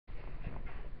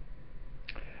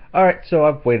Alright, so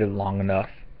I've waited long enough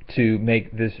to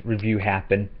make this review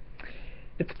happen.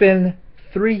 It's been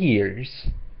 3 years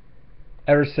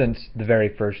ever since the very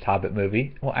first Hobbit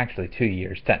movie. Well, actually 2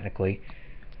 years, technically.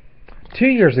 2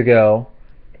 years ago,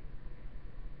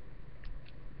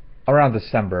 around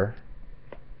December,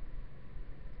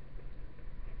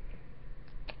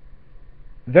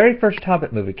 the very first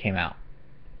Hobbit movie came out.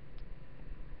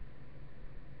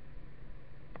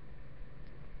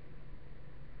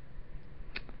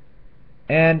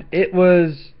 And it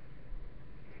was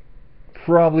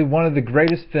probably one of the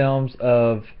greatest films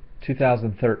of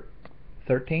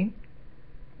 2013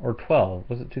 or 12.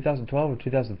 Was it 2012 or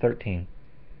 2013?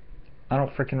 I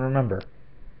don't freaking remember.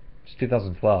 It's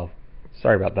 2012.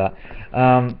 Sorry about that.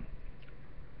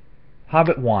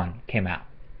 Hobbit 1 came out.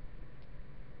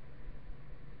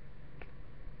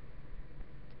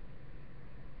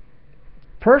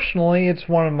 Personally, it's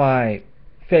one of my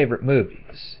favorite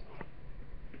movies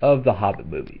of the Hobbit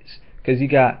movies, because you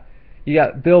got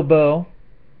Bilbo,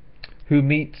 who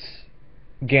meets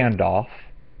Gandalf,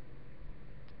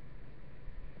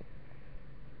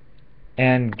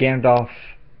 and Gandalf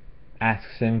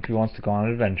asks him if he wants to go on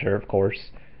an adventure. Of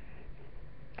course,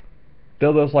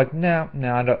 Bilbo's like, no,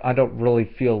 I don't really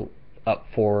feel up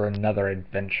for another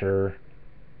adventure,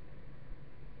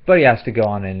 but he has to go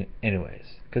on anyways,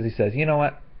 because he says, you know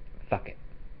what, fuck it.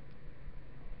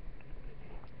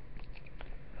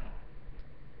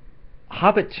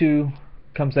 Hobbit 2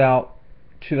 comes out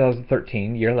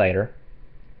 2013, year later.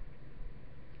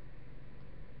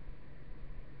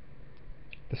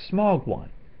 The Smaug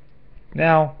one.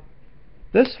 Now,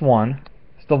 this one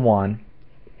is the one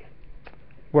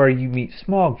where you meet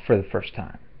Smaug for the first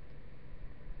time.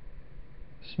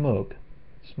 Smaug.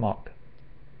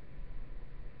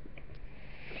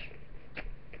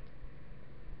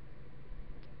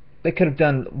 They could have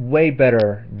done way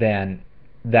better than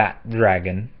that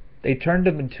dragon. They turned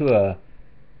him into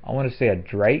I want to say a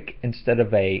drake instead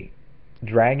of a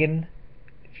dragon,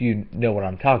 if you know what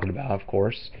I'm talking about, of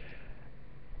course.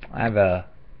 I have a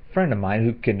friend of mine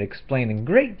who can explain in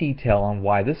great detail on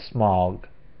why this Smaug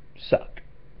sucked.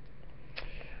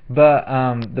 But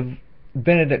the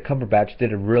Benedict Cumberbatch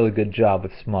did a really good job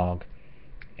with Smaug,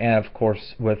 and of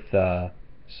course with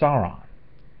Sauron.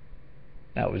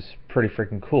 That was pretty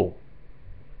freaking cool.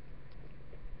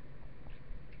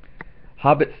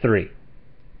 Hobbit 3.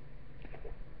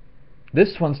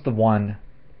 This one's the one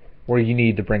where you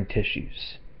need to bring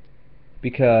tissues,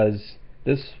 because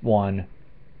this one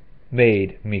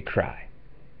made me cry.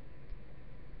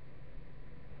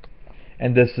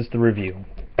 And this is the review.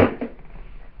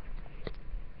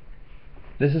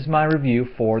 This is my review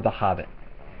for The Hobbit.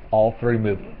 All 3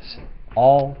 movies.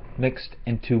 All mixed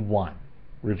into one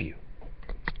review.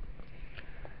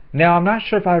 Now, I'm not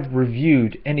sure if I've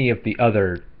reviewed any of the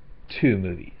other 2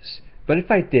 movies, but if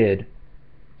I did,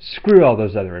 screw all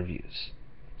those other reviews.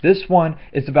 This one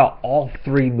is about all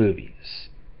 3 movies.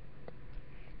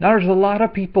 Now, there's a lot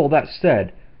of people that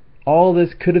said all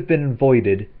this could have been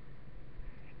avoided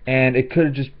and it could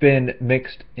have just been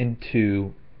mixed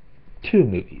into 2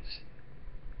 movies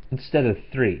instead of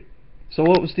 3. So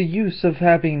what was the use of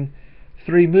having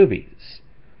 3 movies?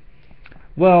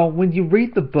 Well, when you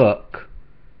read the book,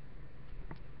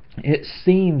 it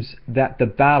seems that the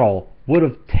battle would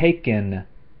have taken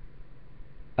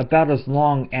about as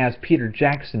long as Peter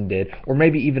Jackson did, or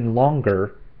maybe even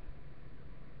longer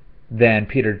than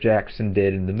Peter Jackson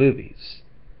did in the movies.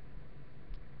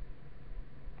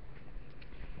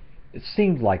 It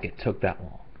seemed like it took that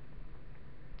long.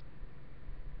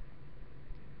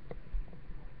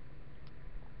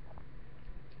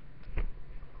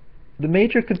 The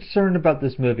major concern about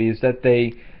this movie is that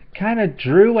they kind of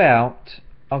drew out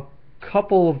a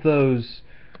couple of those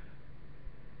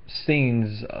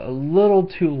scenes a little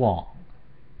too long.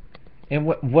 And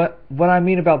what I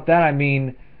mean about that, I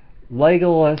mean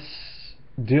Legolas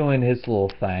doing his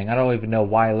little thing. I don't even know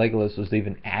why Legolas was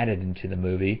even added into the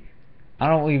movie. I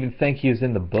don't even think he was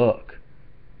in the book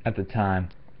at the time.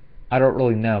 I don't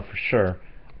really know for sure.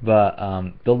 But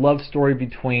the love story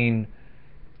between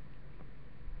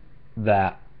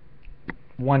that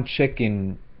one chick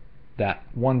and that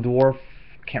one dwarf,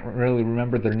 can't really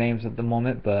remember their names at the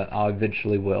moment, but I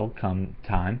eventually will come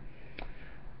time.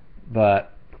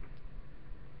 But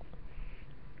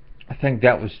I think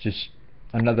that was just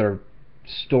another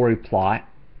story plot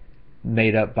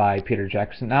made up by Peter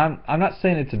Jackson. Now, I'm not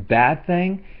saying it's a bad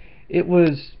thing. It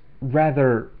was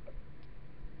rather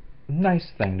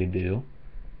nice thing to do.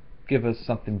 Give us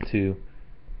something to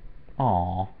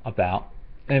awe about,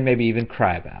 and maybe even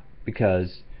cry about,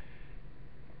 because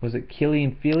was it Killy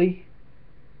and Feely?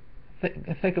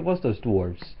 I think it was those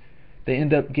dwarves. they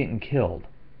end up getting killed.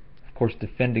 Of course,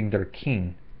 defending their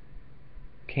king,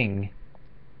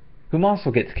 whom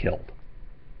also gets killed.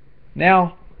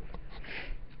 Now,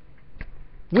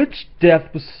 which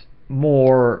death was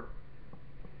more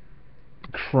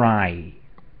cry-y?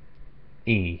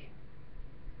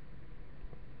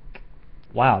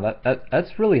 Wow,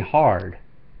 that's really hard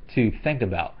to think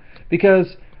about,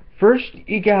 because first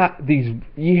you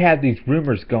had these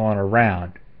rumors going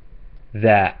around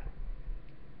that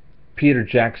Peter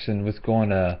Jackson was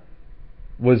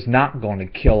not going to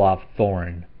kill off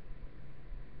Thorin,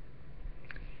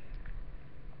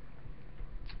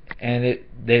 and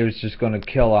they was just going to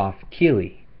kill off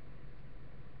Keely.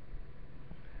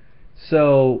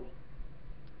 So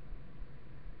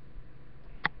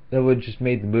that would just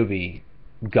made the movie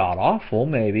god awful,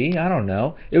 maybe. I don't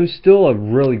know. It was still a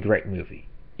really great movie,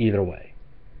 either way.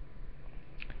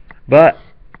 But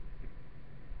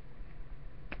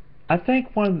I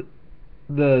think one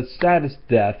of the saddest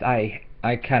death I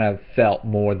kind of felt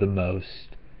more the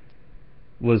most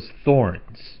was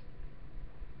Thorin's.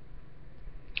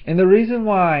 And the reason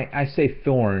why I say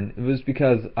Thorin was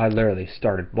because I literally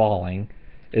started bawling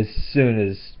as soon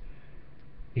as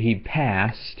he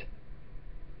passed.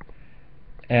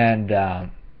 And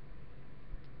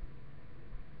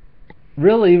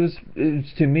really, it was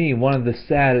to me one of the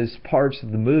saddest parts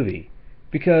of the movie,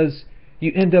 because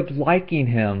you end up liking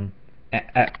him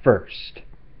at first.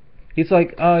 He's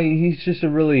like, oh, he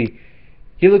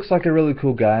looks like a really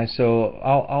cool guy, so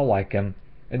I'll like him.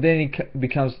 And then he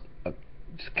becomes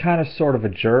kind of sort of a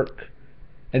jerk.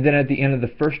 And then at the end of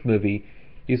the first movie,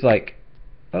 he's like,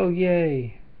 oh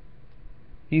yay,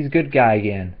 he's a good guy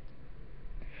again.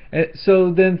 And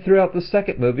so then throughout the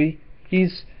second movie,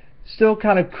 he's still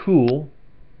kind of cool,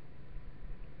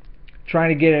 trying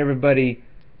to get everybody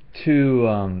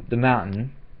to the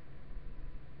mountain.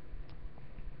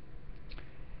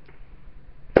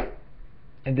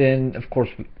 And then, of course,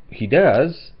 he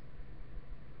does.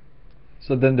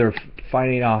 So then they're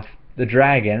fighting off the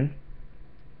dragon.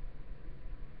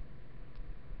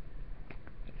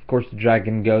 Of course, the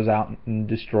dragon goes out and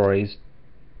destroys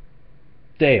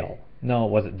Dale. No,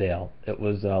 it wasn't Dale. It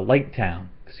was Lake Town.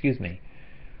 Excuse me.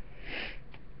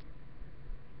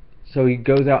 So he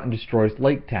goes out and destroys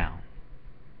Lake Town.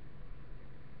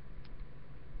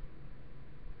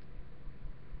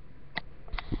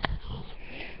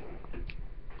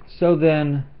 So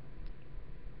then,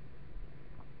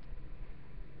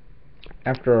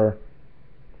 after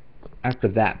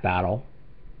that battle,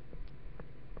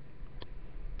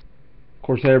 of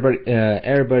course,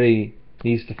 everybody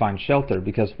needs to find shelter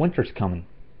because winter's coming.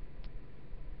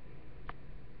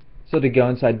 So they go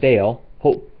inside Dale,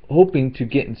 hoping to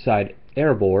get inside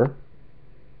Erebor.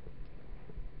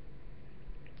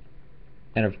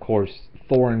 And of course,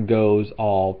 Thorin goes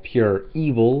all pure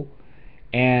evil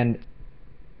and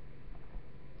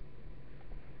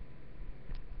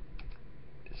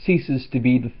ceases to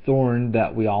be the Thorin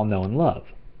that we all know and love.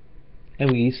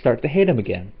 And we start to hate him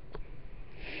again.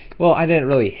 Well, I didn't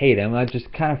really hate him. I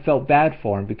just kind of felt bad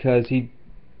for him because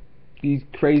he's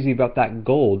crazy about that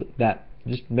gold that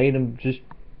just made him just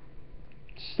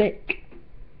sick.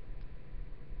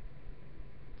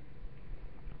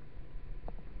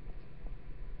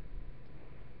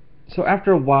 So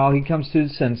after a while, he comes to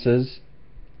his senses,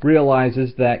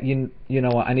 realizes that you know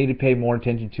what, I need to pay more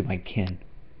attention to my kin,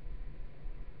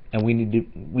 and we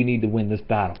need to win this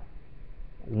battle,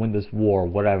 win this war,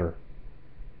 whatever.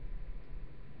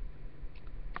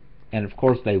 And of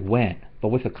course they win, but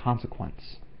with a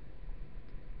consequence.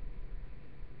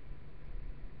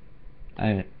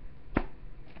 And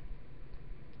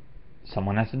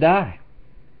someone has to die.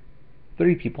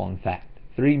 3 people, in fact.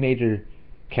 3 major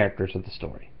characters of the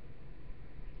story.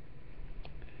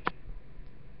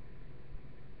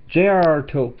 J.R.R.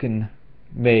 Tolkien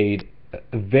made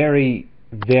a very,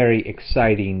 very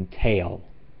exciting tale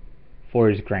for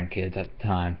his grandkids at the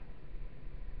time.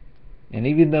 And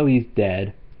even though he's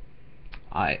dead,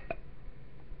 I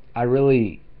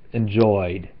really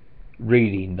enjoyed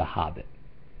reading The Hobbit.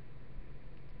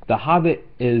 The Hobbit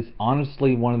is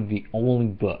honestly one of the only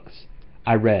books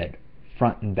I read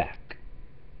front and back.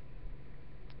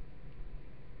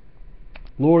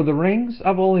 Lord of the Rings,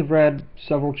 I've only read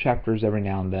several chapters every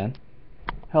now and then.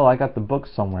 Hell, I got the book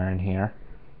somewhere in here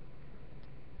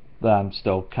that I'm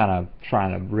still kind of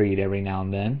trying to read every now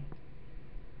and then.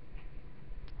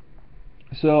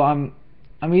 So I'm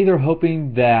either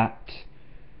hoping that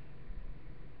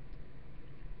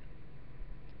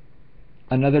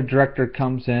another director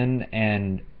comes in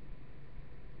and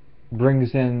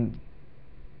brings in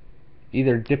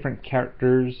either different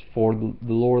characters for the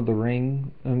Lord of the Rings,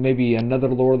 maybe another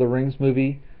Lord of the Rings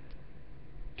movie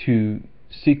to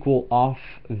sequel off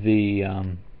the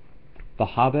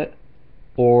Hobbit,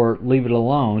 or leave it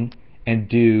alone and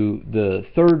do the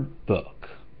third book,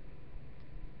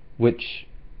 which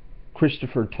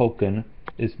Christopher Tolkien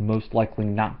is most likely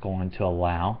not going to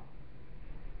allow.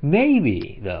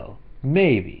 Maybe, though,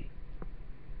 maybe,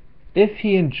 if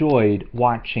he enjoyed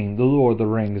watching The Lord of the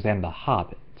Rings and The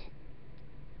Hobbit,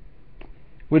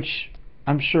 which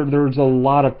I'm sure there's a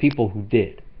lot of people who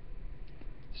did.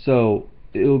 So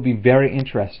it will be very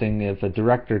interesting if a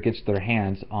director gets their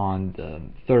hands on the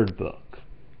third book,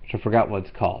 which I forgot what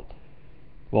it's called.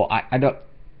 Well, I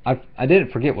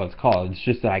didn't forget what it's called, it's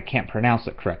just that I can't pronounce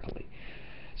it correctly.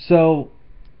 So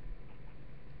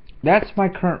that's my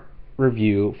current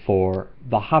review for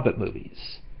the Hobbit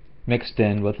movies, mixed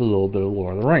in with a little bit of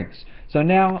Lord of the Rings. So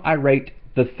now I rate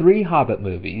the 3 Hobbit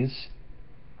movies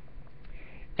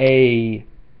a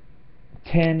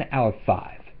 10 out of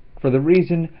 5, for the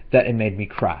reason that it made me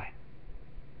cry.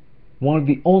 One of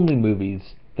the only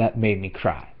movies that made me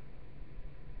cry.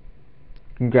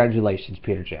 Congratulations,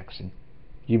 Peter Jackson.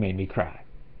 You made me cry.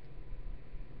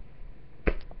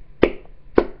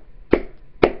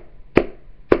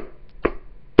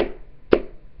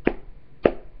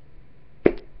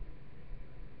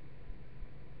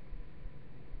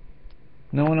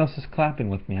 No one else is clapping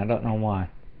with me. I don't know why.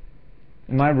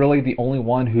 Am I really the only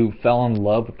one who fell in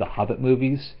love with the Hobbit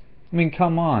movies? I mean,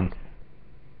 come on.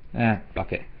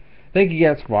 Fuck it. Thank you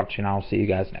guys for watching. I'll see you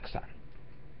guys next time.